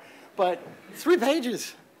anymore, but 3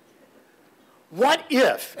 pages. What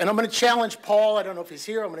if, and I'm going to challenge Paul, I don't know if he's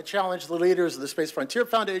here, I'm going to challenge the leaders of the Space Frontier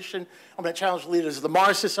Foundation, I'm going to challenge the leaders of the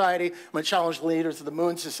Mars Society, I'm going to challenge the leaders of the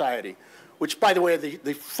Moon Society, which, by the way, are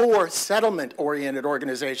the 4 settlement-oriented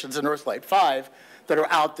organizations in Earthlight 5 that are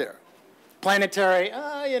out there. Planetary,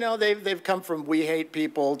 you know, they've come from we hate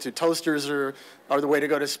people to toasters are the way to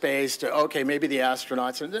go to space to, okay, maybe the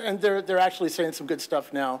astronauts. And they're actually saying some good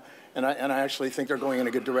stuff now, and I actually think they're going in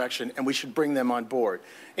a good direction, and we should bring them on board.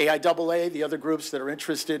 AIAA, the other groups that are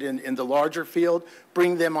interested in the larger field,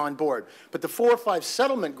 bring them on board. But the 4 or 5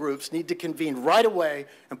 settlement groups need to convene right away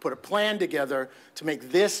and put a plan together to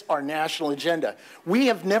make this our national agenda. We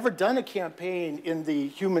have never done a campaign in the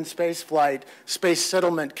human spaceflight, space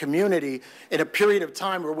settlement community in a period of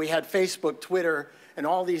time where we had Facebook, Twitter, and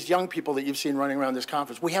all these young people that you've seen running around this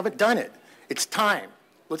conference. We haven't done it. It's time.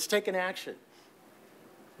 Let's take an action.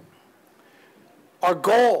 Our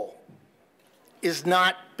goal is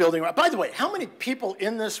not building. By the way, how many people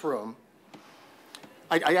in this room,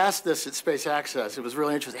 I asked this at Space Access, it was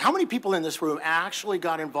really interesting. How many people in this room actually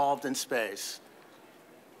got involved in space,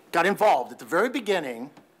 got involved at the very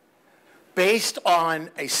beginning based on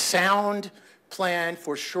a sound plan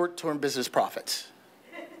for short-term business profits?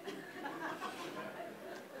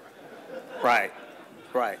 Right,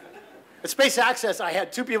 right. At Space Access, I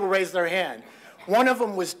had 2 people raise their hand. One of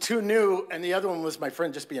them was too new, and the other one was my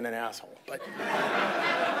friend just being an asshole. But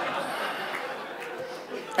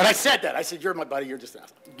and I said that. I said, you're my buddy, you're just an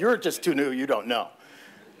asshole. You're just too new, you don't know.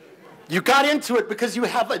 You got into it because you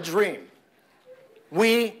have a dream.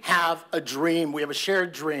 We have a dream. We have a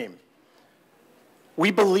shared dream. We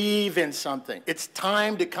believe in something. It's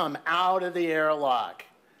time to come out of the airlock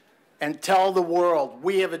and tell the world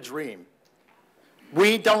we have a dream.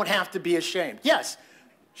 We don't have to be ashamed. Yes,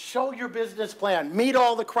 show your business plan. Meet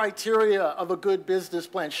all the criteria of a good business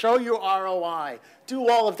plan. Show your ROI. Do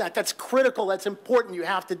all of that. That's critical. That's important. You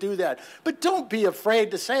have to do that. But don't be afraid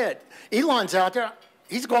to say it. Elon's out there.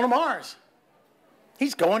 He's going to Mars.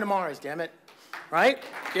 He's going to Mars, damn it. Right?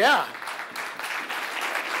 Yeah.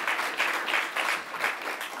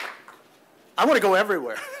 I want to go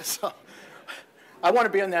everywhere. So I want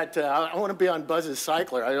to be on that. I want to be on Buzz's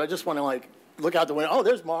cycler. I just want to like look out the window. Oh,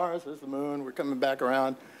 there's Mars. There's the moon. We're coming back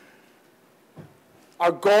around.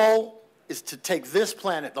 Our goal is to take this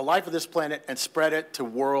planet, the life of this planet, and spread it to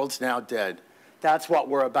worlds now dead. That's what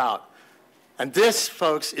we're about. And this,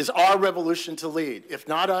 folks, is our revolution to lead. If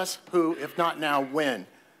not us, who? If not now, when?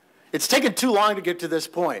 It's taken too long to get to this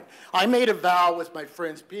point. I made a vow with my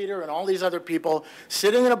friends Peter and all these other people,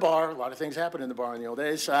 sitting in a bar, a lot of things happened in the bar in the old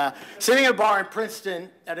days, sitting in a bar in Princeton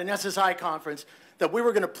at an SSI conference, that we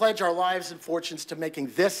were going to pledge our lives and fortunes to making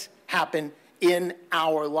this happen in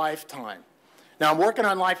our lifetime. Now, I'm working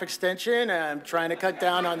on life extension, and I'm trying to cut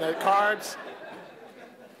down on the carbs.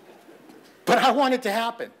 But I want it to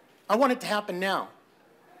happen. I want it to happen now.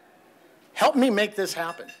 Help me make this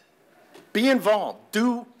happen. Be involved.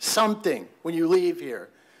 Do something when you leave here.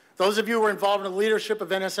 Those of you who are involved in the leadership of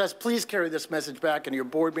NSS, please carry this message back into your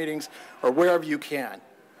board meetings or wherever you can.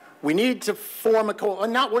 We need to form a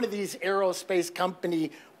coalition, not one of these aerospace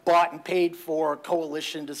company bought and paid for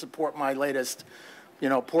coalition to support my latest,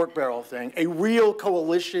 pork barrel thing. A real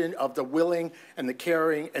coalition of the willing and the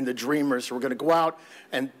caring and the dreamers who are going to go out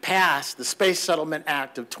and pass the Space Settlement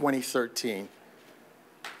Act of 2013.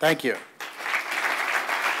 Thank you.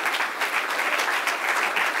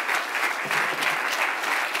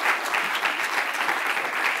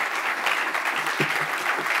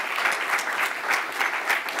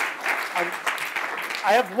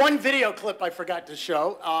 I have one video clip I forgot to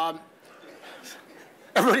show.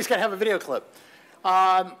 Everybody's got to have a video clip.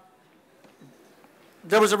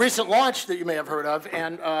 There was a recent launch that you may have heard of,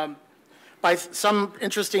 and by some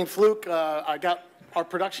interesting fluke, our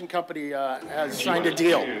production company has signed a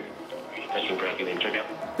deal.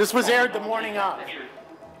 This was aired the morning of.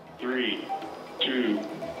 3, 2,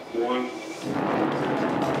 1.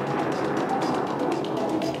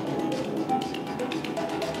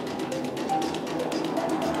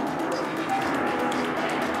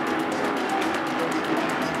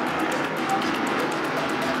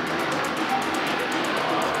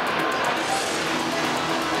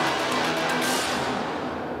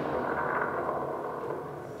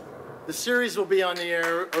 The series will be on the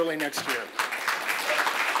air early next year.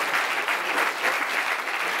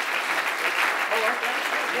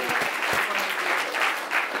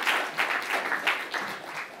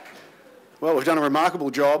 Well, we've done a remarkable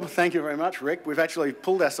job. Thank you very much, Rick. We've actually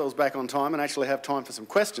pulled ourselves back on time and actually have time for some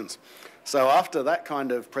questions. So after that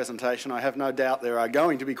kind of presentation, I have no doubt there are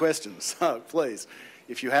going to be questions. So please,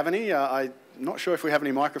 if you have any, I'm not sure if we have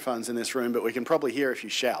any microphones in this room, but we can probably hear if you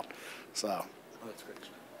shout. So, Oh, that's great.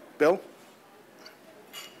 Bill?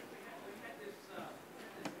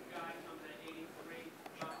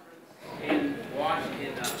 In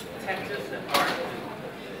Washington, Texas, at Art.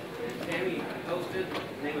 Sammy hosted.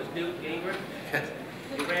 His name was Newt Gingrich.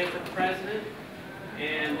 He ran for president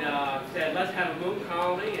and said, let's have a moon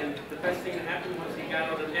colony. And the best thing that happened was he got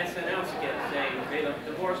on an SNL skit saying, may the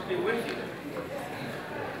divorce be with you.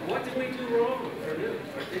 What did we do wrong for Newt?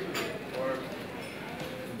 Or didn't we? Or...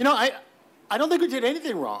 You know, I don't think we did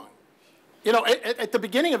anything wrong. You know, at the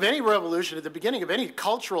beginning of any revolution, at the beginning of any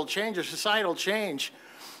cultural change or societal change,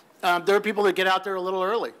 there are people that get out there a little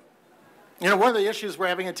early. You know, one of the issues we're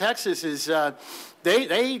having in Texas is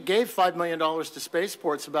they gave $5 million to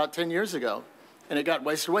spaceports about 10 years ago, and it got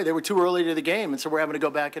wasted away. They were too early to the game, and so we're having to go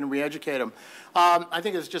back and re-educate them. I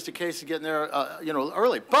think it's just a case of getting there, you know,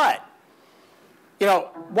 early. But, you know,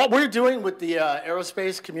 what we're doing with the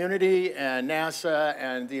aerospace community and NASA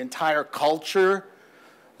and the entire culture,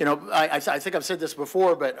 you know, I think I've said this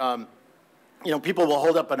before, but you know, people will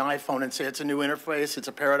hold up an iPhone and say it's a new interface, it's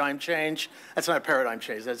a paradigm change. That's not a paradigm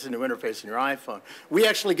change, that's a new interface in your iPhone. We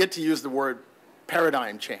actually get to use the word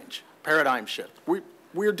paradigm change, paradigm shift.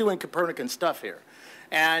 We're doing Copernican stuff here.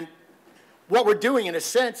 And what we're doing, in a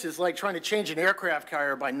sense, is like trying to change an aircraft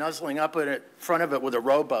carrier by nuzzling up in front of it with a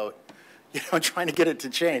rowboat, you know, trying to get it to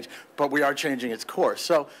change. But we are changing its course.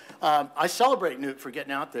 So I celebrate Newt for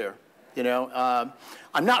getting out there. You know,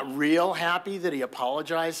 I'm not real happy that he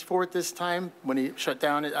apologized for it this time when he shut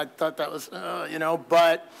down. I thought that was, you know,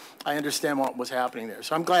 but I understand what was happening there.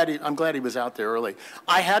 So I'm glad he was out there early.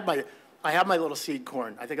 I have my little seed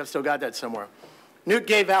corn. I think I've still got that somewhere. Newt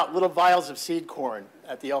gave out little vials of seed corn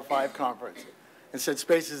at the L5 conference and said,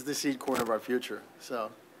 space is the seed corn of our future.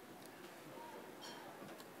 So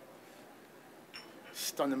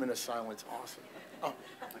stunned them into silence. Awesome. Oh,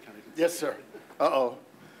 yes, sir. Uh-oh.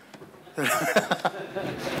 I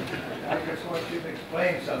just want you to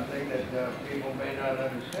explain something that people may not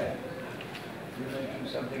understand. You mentioned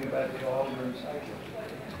something about the Aldrin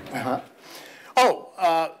cycle.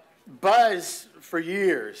 Oh, Buzz, for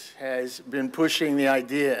years, has been pushing the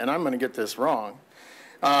idea, and I'm going to get this wrong,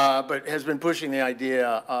 but has been pushing the idea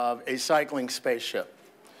of a cycling spaceship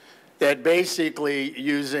that basically,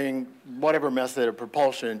 using whatever method of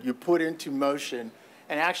propulsion, you put into motion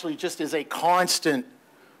and actually just is a constant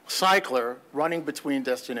cycler running between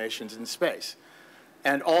destinations in space.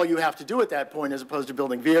 And all you have to do at that point, as opposed to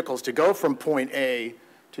building vehicles to go from point A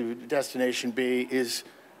to destination B, is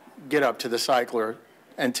get up to the cycler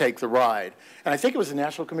and take the ride. And I think it was the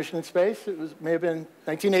National Commission in Space. It may have been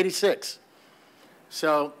 1986.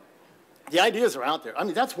 So the ideas are out there. I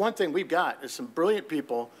mean, that's one thing we've got is some brilliant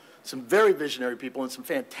people, some very visionary people, and some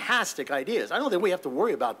fantastic ideas. I don't think we have to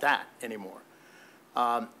worry about that anymore.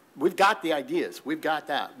 We've got the ideas. We've got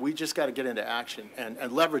that. We just got to get into action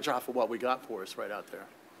and leverage off of what we got for us right out there.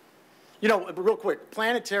 You know, real quick,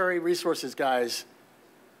 planetary resources guys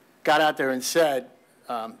got out there and said,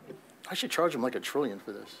 I should charge them like $1 trillion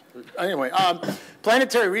for this. Anyway,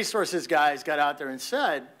 planetary resources guys got out there and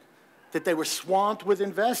said that they were swamped with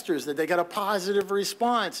investors, that they got a positive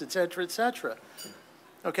response, et cetera, et cetera.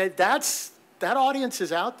 Okay, that audience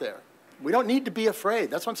is out there. We don't need to be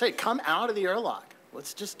afraid. That's what I'm saying. Come out of the airlock.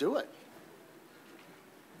 Let's just do it.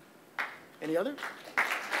 Any other?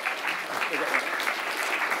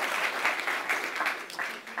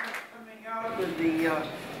 Coming out with the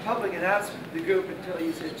public announcement of the group until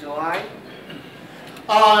you said July.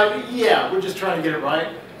 Yeah, we're just trying to get it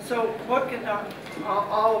right. So what can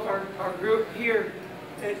all of our group here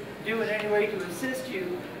do in any way to assist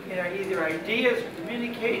you in either ideas or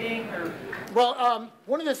communicating or? Well,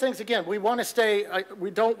 one of the things, again, we want to stay, we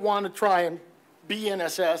don't want to try and be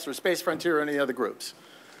NSS or Space Frontier or any other groups.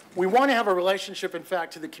 We want to have a relationship, in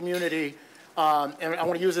fact, to the community, and I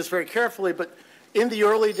want to use this very carefully, but in the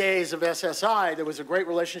early days of SSI, there was a great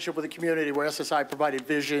relationship with the community where SSI provided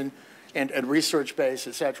vision and research base,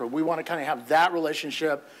 et cetera. We want to kind of have that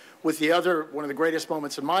relationship with the other. One of the greatest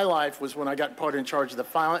moments in my life was when I got put in charge of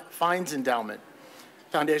the Fines Endowment,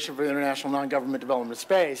 Foundation for International Non-Government Development of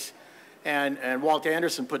Space, and Walt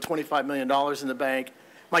Anderson put $25 million in the bank.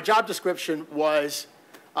 My job description was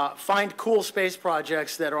find cool space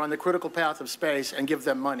projects that are on the critical path of space and give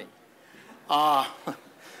them money.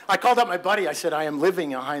 I called up my buddy. I said, I am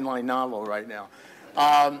living a Heinlein novel right now.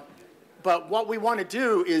 But what we want to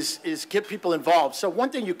do is get people involved. So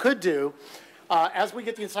one thing you could do, as we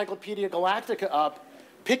get the Encyclopedia Galactica up,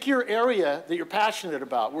 pick your area that you're passionate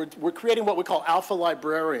about. We're creating what we call alpha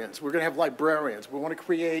librarians. We're going to have librarians. We want to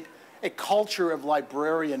create a culture of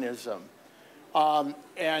librarianism,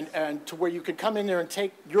 and to where you can come in there and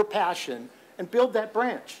take your passion and build that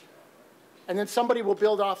branch. And then somebody will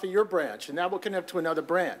build off of your branch, and that will connect to another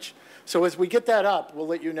branch. So as we get that up, we'll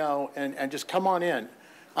let you know, and just come on in.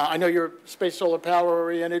 I know you're space solar power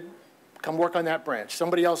oriented. Come work on that branch.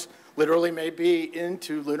 Somebody else literally may be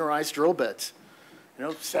into lunarized drill bits. You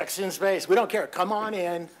know, sex in space. We don't care. Come on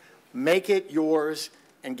in, make it yours,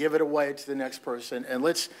 and give it away to the next person. And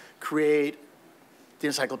let's create the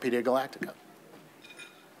Encyclopedia Galactica.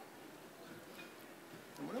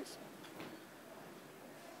 Someone else?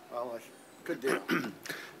 Well, good deal.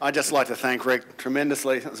 I'd just like to thank Rick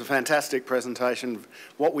tremendously. It was a fantastic presentation.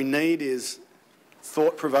 What we need is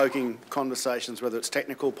thought-provoking conversations, whether it's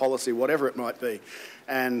technical, policy, whatever it might be.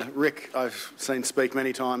 And Rick, I've seen speak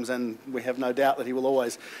many times, and we have no doubt that he will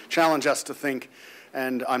always challenge us to think,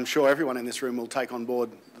 and I'm sure everyone in this room will take on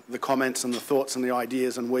board the comments and the thoughts and the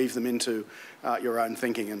ideas and weave them into your own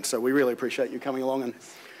thinking. And so we really appreciate you coming along and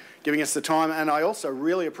giving us the time. And I also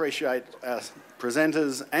really appreciate our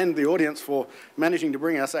presenters and the audience for managing to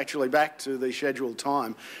bring us actually back to the scheduled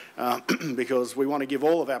time because we want to give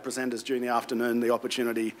all of our presenters during the afternoon the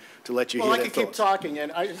opportunity to let you hear their thoughts. Well, I can keep talking,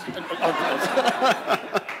 and I...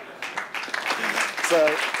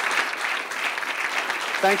 So,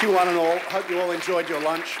 thank you one and all. Hope you all enjoyed your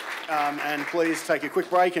lunch. And please take a quick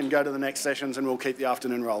break and go to the next sessions, and we'll keep the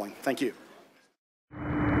afternoon rolling. Thank you.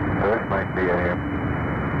 Earthlight AM.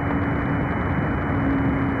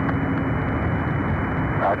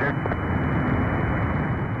 Roger.